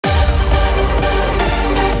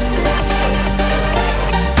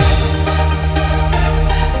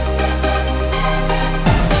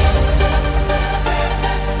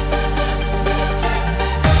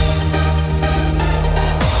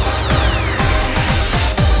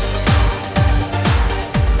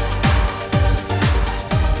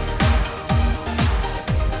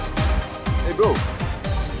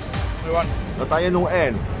tire no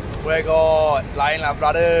end. Where got? Lying lah,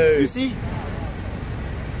 brother. You see?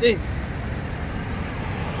 Eh.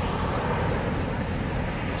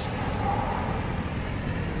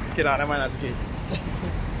 Okay lah, never mind lah, sikit.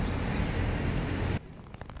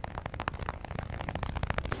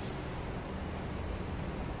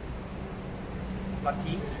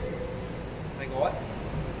 Lucky. I got what?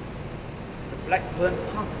 The Blackburn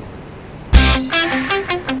pump.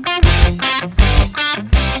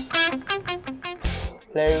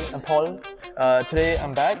 Hello, I'm Paul. Today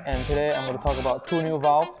I'm back, and today I'm going to talk about two new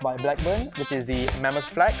valves by Blackburn, which is the Mammoth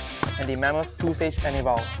Flex and the Mammoth 2-stage any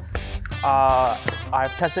valve.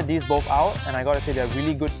 I've tested these both out, and I got to say they're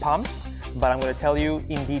really good pumps, but I'm going to tell you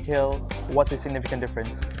in detail what's the significant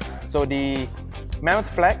difference. So the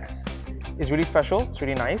Mammoth Flex is really special, it's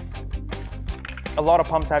really nice. A lot of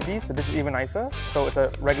pumps have these, but this is even nicer. So it's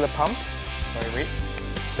a regular pump. Sorry, wait.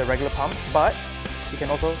 It's a regular pump, but you can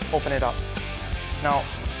also open it up. Now,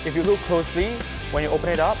 if you look closely, when you open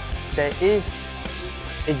it up, there is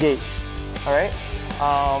a gauge, alright?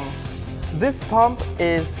 This pump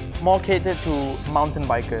is more catered to mountain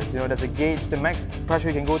bikers. You know, there's a gauge, the max pressure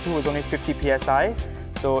you can go to is only 50 psi.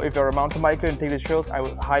 So if you're a mountain biker and take these trails, I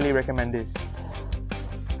would highly recommend this.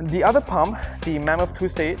 The other pump, the Mammoth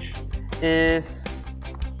 2-stage, this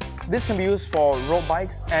can be used for road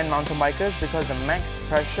bikes and mountain bikers because the max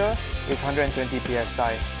pressure is 120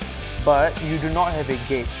 psi. But you do not have a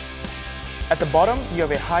gauge. At the bottom, you have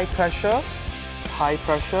a high pressure,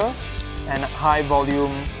 and high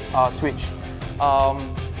volume switch.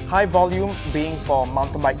 High volume being for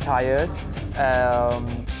mountain bike tires,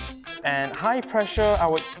 and high pressure, I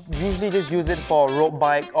would usually just use it for road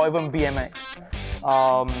bike or even BMX.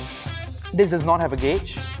 This does not have a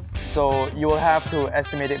gauge, so you will have to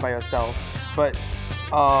estimate it by yourself. But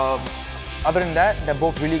other than that, they're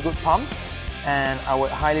both really good pumps, and I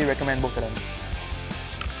would highly recommend both of them.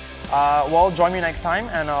 Well, join me next time,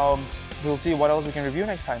 and we'll see what else we can review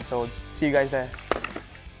next time. So see you guys there.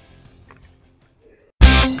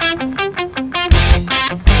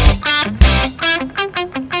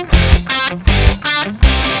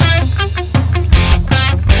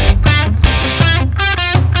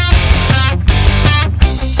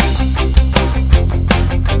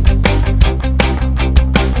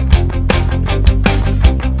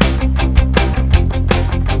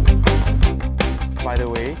 By the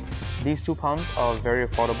way, these two pumps are very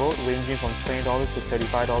affordable, ranging from $20 to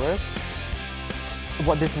 $35.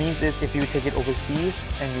 What this means is if you take it overseas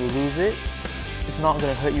and you lose it, it's not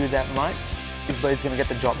going to hurt you that much, but it's going to get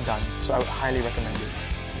the job done. So I would highly recommend it.